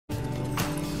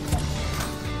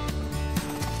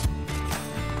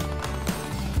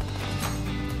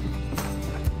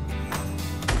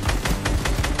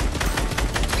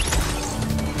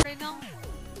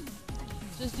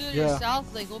it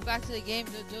yourself, like go back to the game,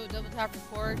 do double tap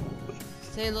record,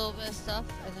 say a little bit of stuff,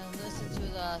 and then listen to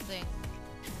the thing.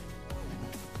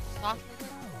 Talk with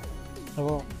it? I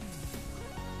won't.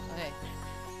 Okay.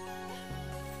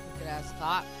 Good ass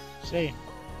cop. Say.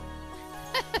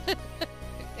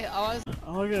 I'm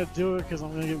not gonna do it because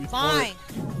I'm gonna get me fine.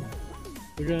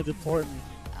 They're gonna deport me.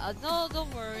 No,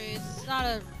 don't worry. It's not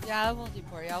a. Yeah, I won't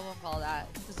deport you. I won't call that.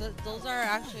 Because those are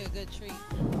actually a good treat.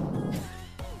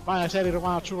 Fine, I said it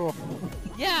around churro.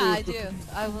 Yeah, I do.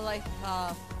 I would like,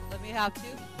 let me have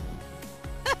two.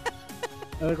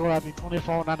 They're gonna have me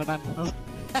 $24.99.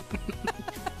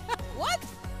 What?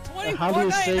 $24.99? How do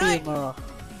you say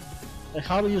it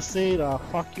how do you say it,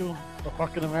 fuck you, the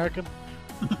fucking American?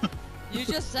 You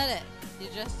just said it. You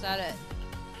just said it.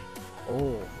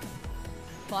 Oh.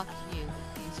 Fuck you.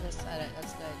 You just said it.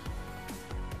 That's good.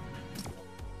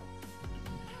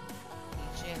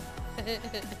 Eat you.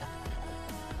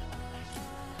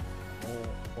 Oh,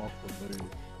 fuck the buddy.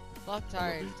 Fuck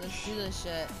tired. Let's do this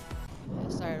shit. I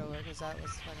started over because that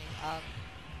was funny.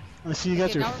 I see you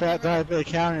got your fat diabetic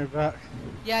cat on your back.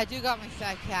 Yeah, I do got my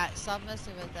fat cat. Stop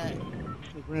messing with it.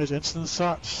 It brings instant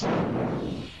shots.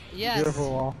 Yes.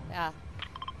 Beautiful. Yeah.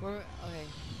 We're okay.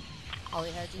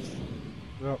 Holly hedges.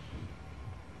 Yep.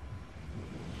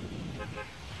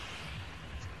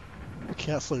 The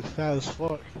cat's like fat as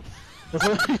fuck. Is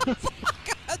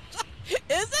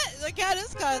it? The cat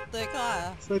is kind of thick,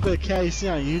 huh? It's like that cat you see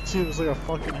on YouTube. It's like a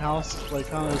fucking house, like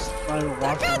kind of just not even walking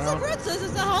around. That cat's a princess.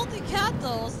 It's a healthy cat,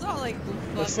 though. It's not like the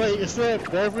it's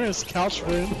like Beverly's couch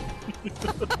room.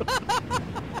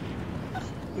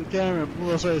 The camera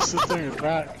moves right to sit there in your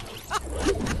back.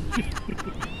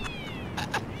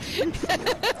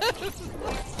 That's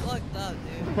fucked up,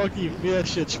 dude. Fuck you, yeah,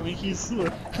 shit, Twinkies.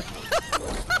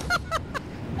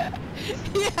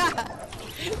 Yeah.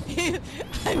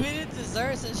 I made it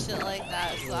desserts and shit like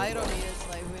that, so I don't eat it,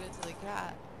 so I made it to the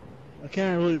cat. I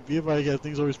can't really be about it yet.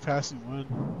 Things always passing one.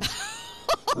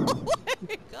 Oh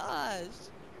my gosh.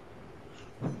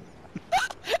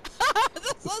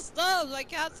 That's so dumb. My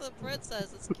cat's a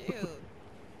princess. It's cute.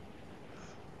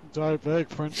 Diabetic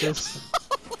princess.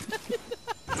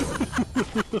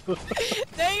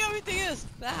 Dang, everything is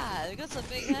fat. It got a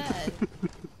big head.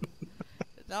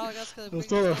 Now I got to There's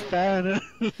still a fat in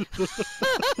it.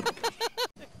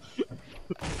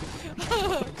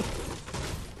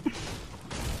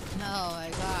 Oh my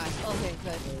gosh. Okay,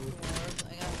 good.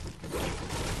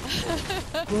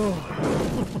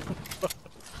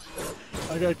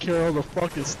 I gotta carry all the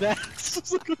fucking snacks.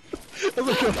 It's like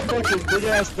a fucking big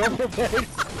ass duffel bag.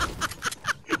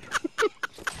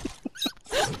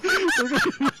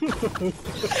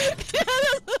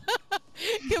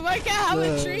 Can my cat have a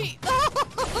treat?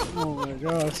 Oh my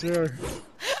gosh, here.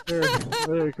 Here,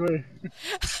 very quick.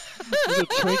 There's a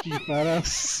Twinkie, fat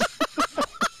ass.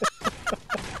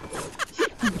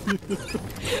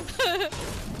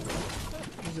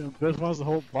 Best wants the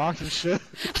whole box and shit.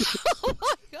 Oh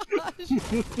my gosh.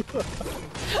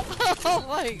 Oh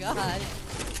my god.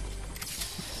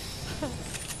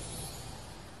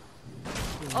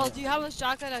 Oh, do you have a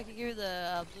shotgun? I can give you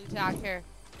the blue tack here.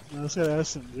 No, let's get an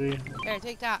SMG. Here,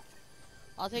 take that.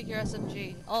 I'll take your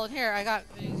SMG. Oh, and here, I got.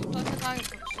 You fucking talking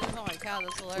shit about my cat.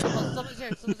 That's hilarious. Oh, someone's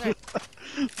here. Someone's here.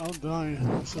 I'm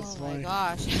dying. This is funny. My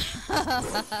gosh.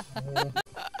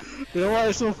 You know why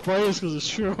it's so funny? It's because it's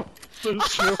true.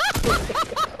 It's true.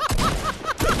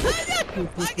 You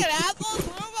fucking assholes!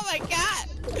 Move on my cat!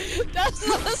 That's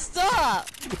messed up!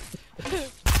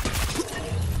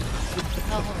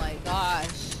 Oh my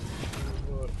gosh.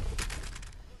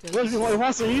 What if he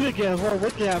wants to eat again? Well,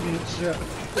 looking at me and shit.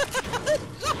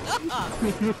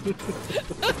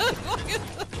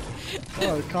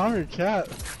 Oh, calm your cat.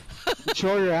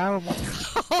 Control your animal.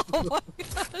 Oh my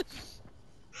gosh.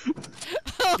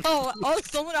 Oh,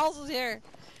 someone else is here.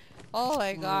 Oh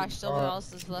my gosh, someone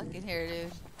else is fucking here,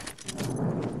 dude.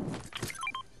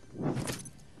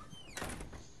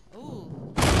 Ooh.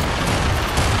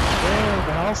 Damn,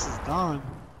 the house is gone.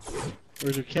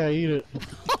 Where'd your cat eat it?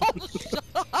 Oh, shut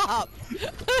up!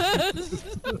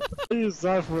 It's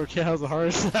time for a cat has a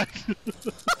heart attack.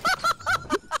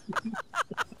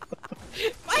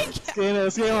 My cat!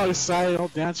 It's getting all excited, all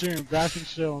dancing and bashing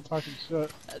shit, I'm talking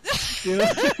shit. You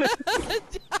know?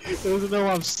 He doesn't know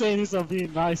what I'm saying, he's not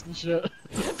being nice and shit.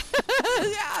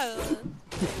 Yeah.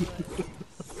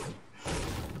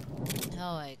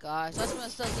 Oh my gosh, that's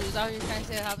messed up. So is that what you're trying to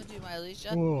say what happened to my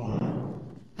Alicia? Oh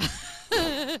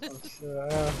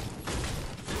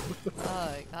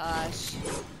my gosh.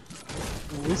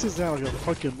 At least it's not like a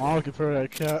fucking mom compared to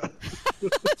that cat.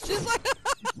 She's like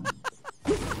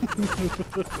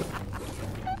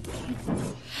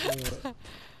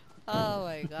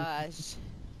gosh.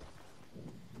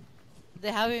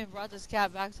 They haven't even brought this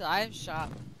cat back to the item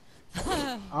shop.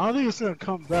 I don't think it's gonna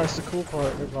come back. That's the cool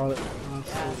part about it.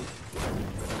 Yeah.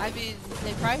 I mean,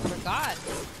 they probably forgot.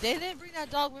 They didn't bring that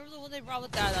dog. Remember the one they brought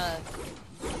with that,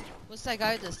 what's that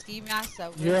guy with the ski mask?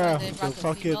 That Yeah, they the brought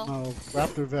fucking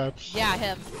raptor veg. Yeah,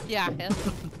 him. Yeah, him.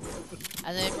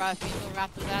 And then they brought a female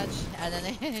raptor veg. And then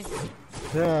they...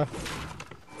 Yeah.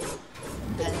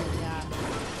 And then, yeah.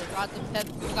 They brought the pet.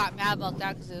 People got mad about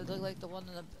that because it looked like the one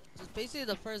in the... It's basically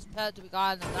the first pet we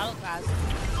got in the battle pass.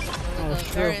 The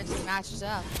variants matched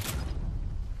up.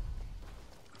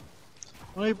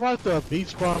 Well, he brought the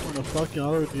beach bomb and the fucking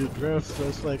other dude drift, so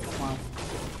it's like, come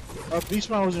on. Beach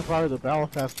bomb wasn't part of the battle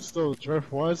pass, but still the drift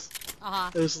was.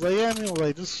 It's like, yeah, I mean,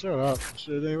 like, just shut up.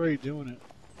 Shit, they already doing it.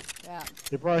 Yeah.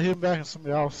 They brought him back and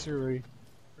somebody else too, already.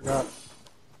 Forgot.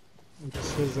 It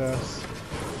was his ass.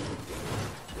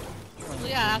 Well,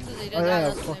 yeah, after they did that,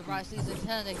 that's when they brought season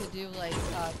 10, they could do, like,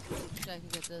 I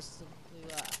could get this to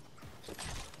do,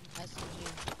 SMG.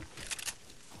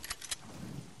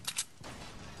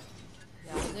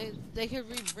 Yeah, they could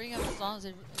bring up songs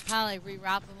and kind of like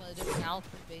rewrap them with a different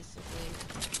outfit, basically.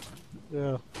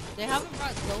 Yeah. They haven't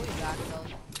brought Zoey back, though.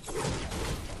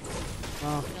 You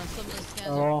know, some of the skins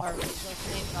are the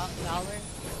same Valor.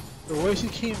 The way she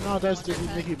came out, that's just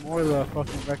making more of the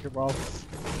fucking record ball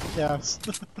cast.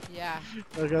 Yeah.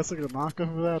 I guess like a knockoff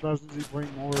of that doesn't bring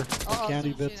more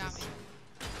candy bits.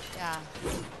 Yeah.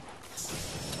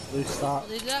 They stopped.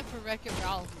 Well, they did that for Wreck-It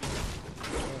Ralph.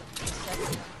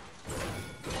 Yeah.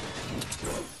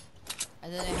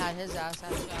 And then they had his ass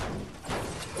out shot.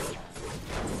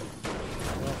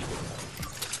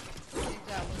 I think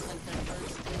that was like the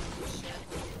first Disney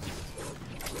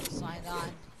shit signed on.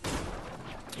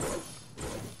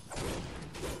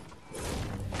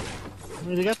 I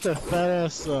mean, they got the fat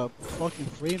ass fucking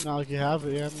free now. You have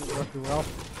it, yeah. I mean, Wreck-It Ralph.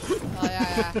 Oh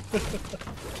yeah, yeah.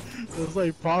 It's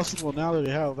like possible now that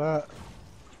they have that.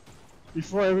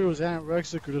 Before everyone was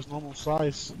anorexic or just normal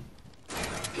size.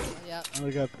 Yep. And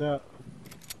they got that.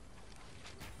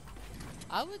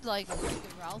 I would like a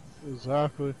Wreck-It Ralph.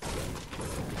 Exactly.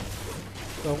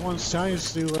 The one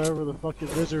science do whatever the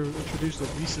fucking lizard introduced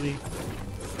obesity.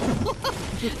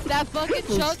 That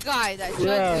fucking Chuck guy, that Chuck dude,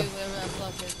 whatever that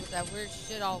fucking, with that weird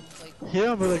shit all like.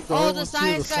 Him, but like the the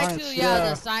science guy too, yeah,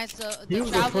 the science. He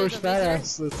was the first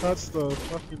badass that touched the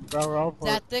fucking Battle Royale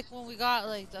part. That thick one we got,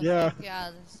 like the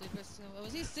the secret.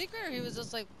 Was he secret or he was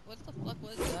just like, what the fuck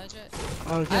was he?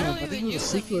 I don't even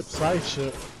use him. Secret side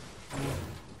shit.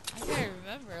 I can't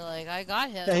remember, like I got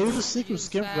him. Yeah, he was a secret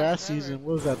skin for last season.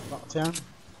 What was that, 10?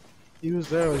 He was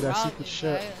there with that secret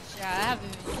shit. Right? Yeah, I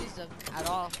haven't even used him at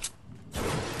all.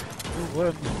 Who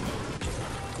would?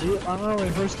 I remember when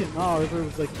he first came out, everybody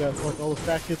was like that, like all the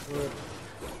fat kids were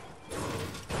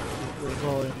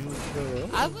all in. He was sure.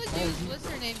 I would use, what's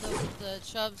her name, the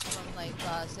chubs from like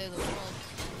Save the World.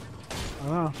 I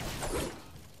don't know.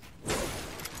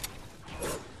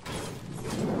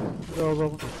 They're all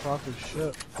over the proper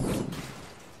shit.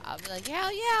 I'll be like,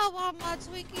 hell yeah, I want my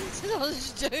Twinkies. I was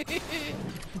just joking.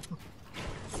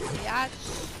 Yeah.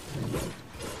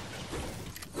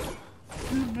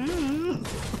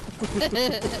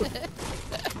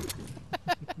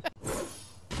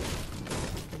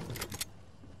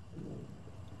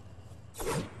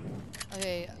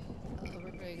 Okay,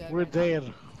 we're pretty good. We're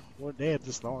dead. We're dead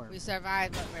this storm. We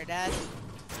survived, but we're dead.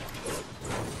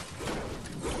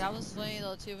 That was funny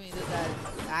though too when you did that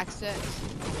accent.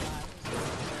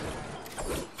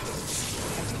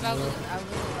 I was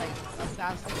like a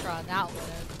fast speaker on that one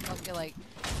and fucking like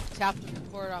tap the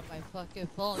record on my fucking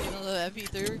phone, you know, the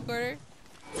MP3 recorder.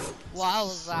 While I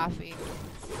was laughing.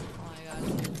 Oh my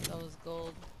gosh, that was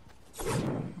gold.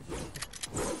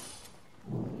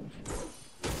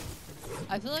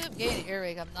 I feel like I'm getting an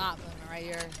earache. I'm not, but I'm right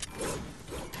here.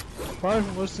 Probably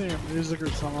from listening to music or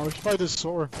something. I was probably just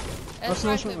sore. That's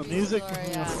not from the music.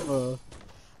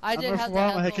 I did have the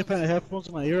I kept having headphones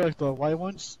in my ear, like the white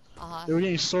ones. They were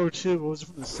getting sore too, but it was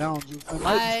from the sounds.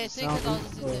 I think because I was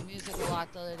listening to music a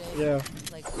lot the other day. Yeah.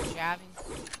 Like jamming.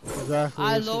 Exactly.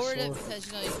 I lowered it because,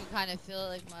 you know, you can kind of feel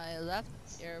like my left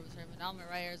ear was hurting, but now my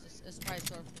right ear is probably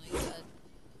sore from like you said.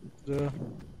 Yeah.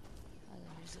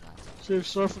 So you're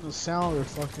sore from the sound or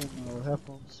fucking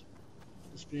headphones.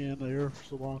 Just being in the ear for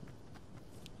so long.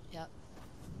 Yep.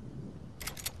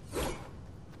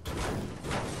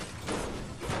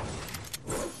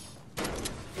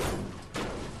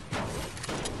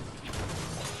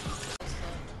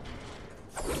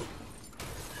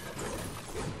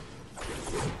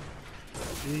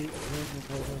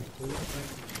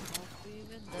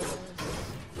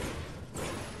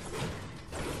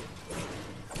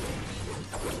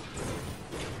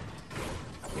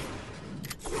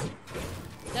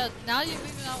 Yeah, now you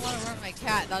make me not want to run my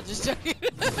cat. Not just joking.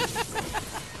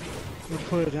 You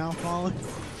put it down, Polly.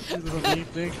 This is the main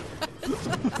thing.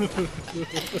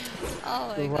 Oh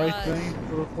my the right thing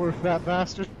for the poor fat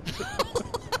bastard.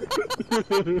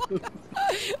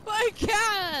 My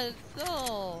cat!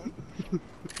 No!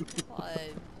 What?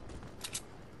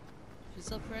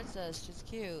 She's a princess. She's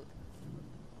cute.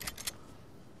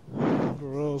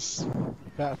 Gross.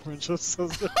 Fat princess. Oh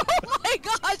my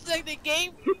gosh! Like the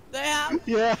game they have?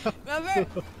 Yeah. Remember?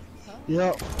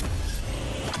 Yep.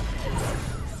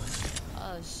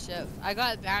 Oh shit. I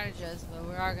got bandages, but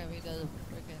we are gonna be the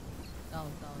freaking. No,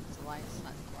 it's a line. It's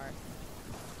not smart.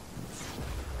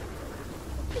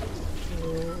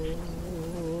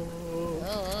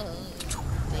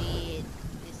 Dead.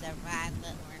 It's a rat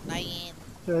that we're dying.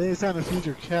 Yeah, anytime to feed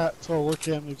your cat, it's all look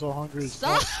at me, it's all hungry.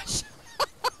 Stop!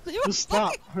 Just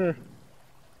stop her.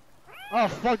 Oh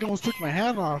fuck, I almost took my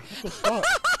hand off. What the fuck?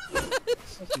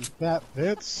 Fucking fat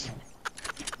bitch.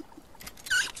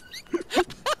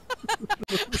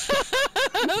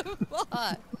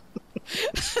 Fuck.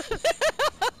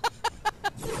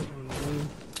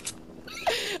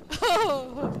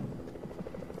 Oh.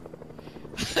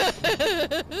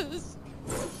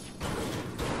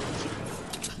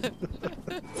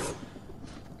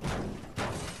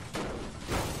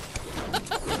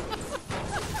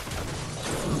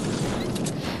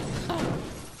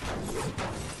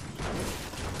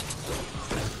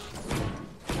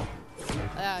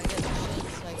 Yeah, I get the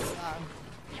shit. Like,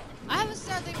 I haven't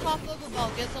started thinking pop up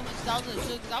about get so much thousand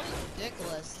shit because that was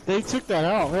ridiculous. They took that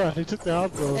out, yeah, they took that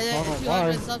out though. And I then don't know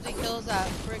why. 200 something kills at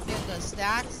freaking the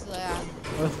stacks. Yeah.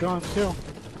 That's gone too.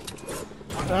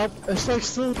 It's like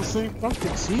still the same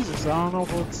fucking season, so I don't know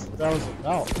what that was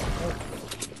about.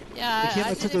 Yeah,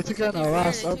 they took it out in the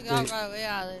last update. Right,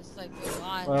 yeah, it's like going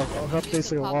on. Well,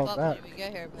 updates like a while back. When we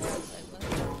get here, but I was like, what?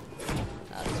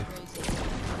 That was crazy.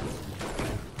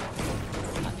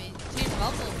 I mean, Team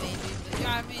Rumble maybe, but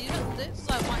yeah, I mean, you know, they just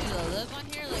like want you to live on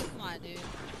here. Like, come on, dude.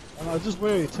 I don't know, just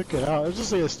where they took it out. It was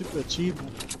just like a stupid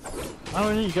achievement. I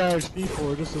don't need you guys XP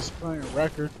for it, just to split your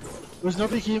record. There's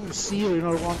nobody can even see it, you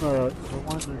know, the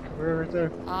one in the career right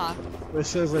there. It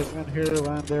says like land here,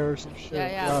 land there, or some shit.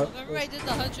 Yeah. Remember I did the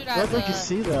 100 at I think you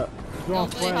see that. You go on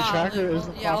Fortnite tracker, it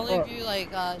doesn't pop only up. if you like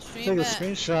stream take it. a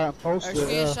screenshot and post it.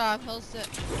 Screenshot and post it.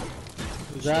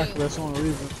 Exactly, True. that's the only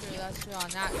reason. True, that's true on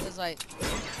that, because like,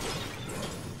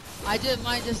 I did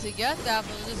mine just to get that,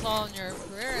 but it was just all in your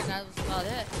career, and that was about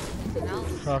it.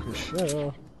 Talking shit,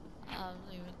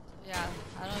 yeah,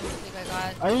 I don't even think I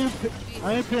got. I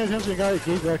didn't pay attention to the guy that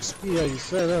gave XP. Yeah, you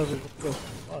said that. I was like, what the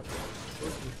fuck?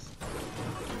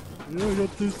 You know, you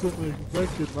got to do something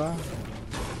expected, man.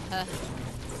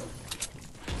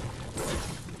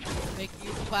 Make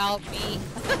you cloud me.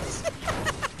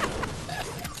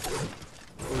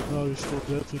 Oh, no, you're still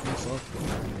dead to yourself.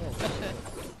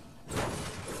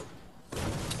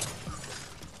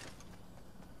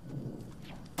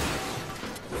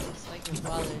 Your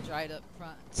father dried up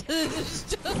front. Shit.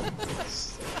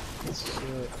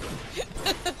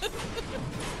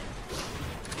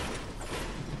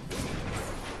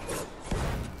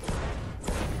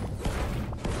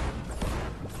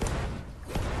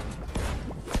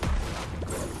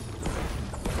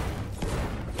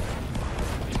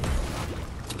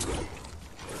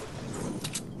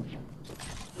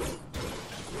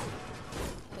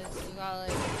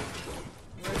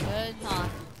 We're good, huh?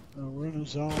 We're in the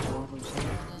zone,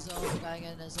 Gotta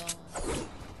get in the zone.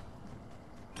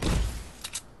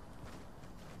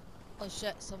 Oh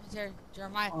shit, someone's here.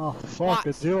 Jeremiah. Oh, fuck,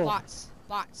 a deal.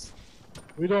 Bots.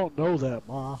 We don't know that,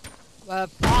 ma.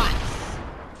 Bots.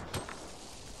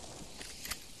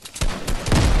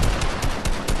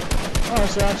 Oh,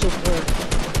 it's actual player.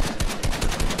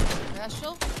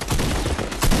 Special?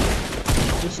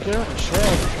 You're scaring the shit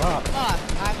out of the cop. Fuck,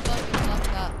 I fucking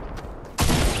fucked up.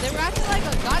 They were acting like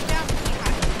a goddamn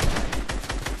peacock.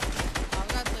 I'm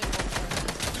gonna play one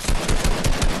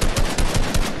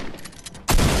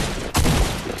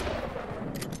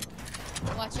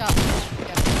more. Watch out.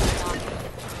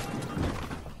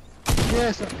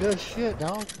 Yeah, some good shit,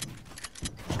 dog.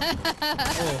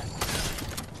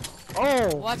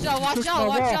 Oh. Watch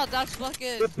out. That's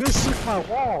fucking. The bitch took my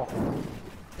wall.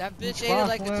 That bitch ate it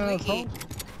like a Twinkie.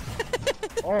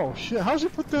 Oh shit, how'd you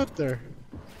put that there?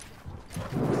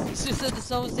 She said the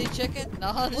someone say chicken?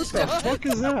 No, what the fuck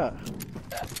is that?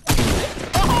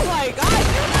 Oh my god,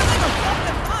 you look like a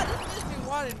fucking pot. This bitch be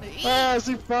wanting to eat. Ah,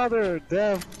 she found her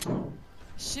death.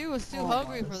 She was too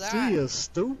hungry for that. She is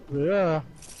stupid, yeah.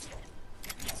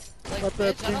 Like, I thought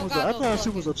that thing was I thought she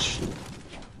was a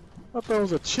I thought it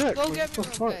was a chick. Go get me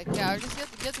real quick. Yeah, or just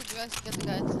get the guys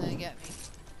and then get me.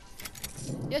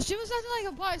 Yeah, she was acting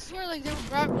like a bot. I swear, like they were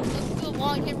grabbing the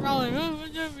wall and came around like, oh,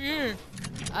 what's over here?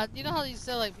 You know how you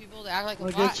say like people that act like a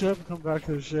bot? I'll get you up and come back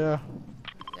to this, yeah.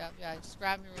 Yeah, just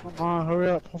grab me real quick. Come on, hurry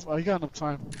up. I got enough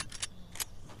time.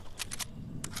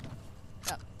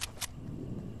 Yep.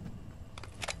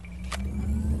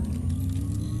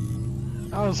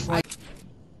 That was fun.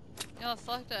 You know,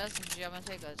 fuck the SMG. I'm gonna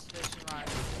take a fishing rod.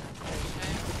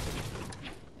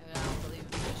 Maybe I don't believe in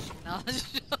fishing. No.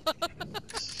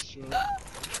 Sure.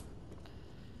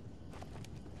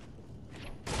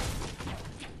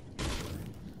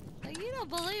 Like, you don't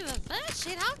believe in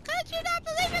fishing? How could you not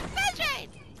believe in fishing?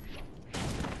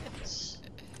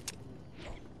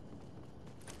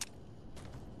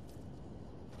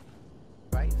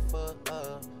 Right foot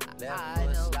up, left foot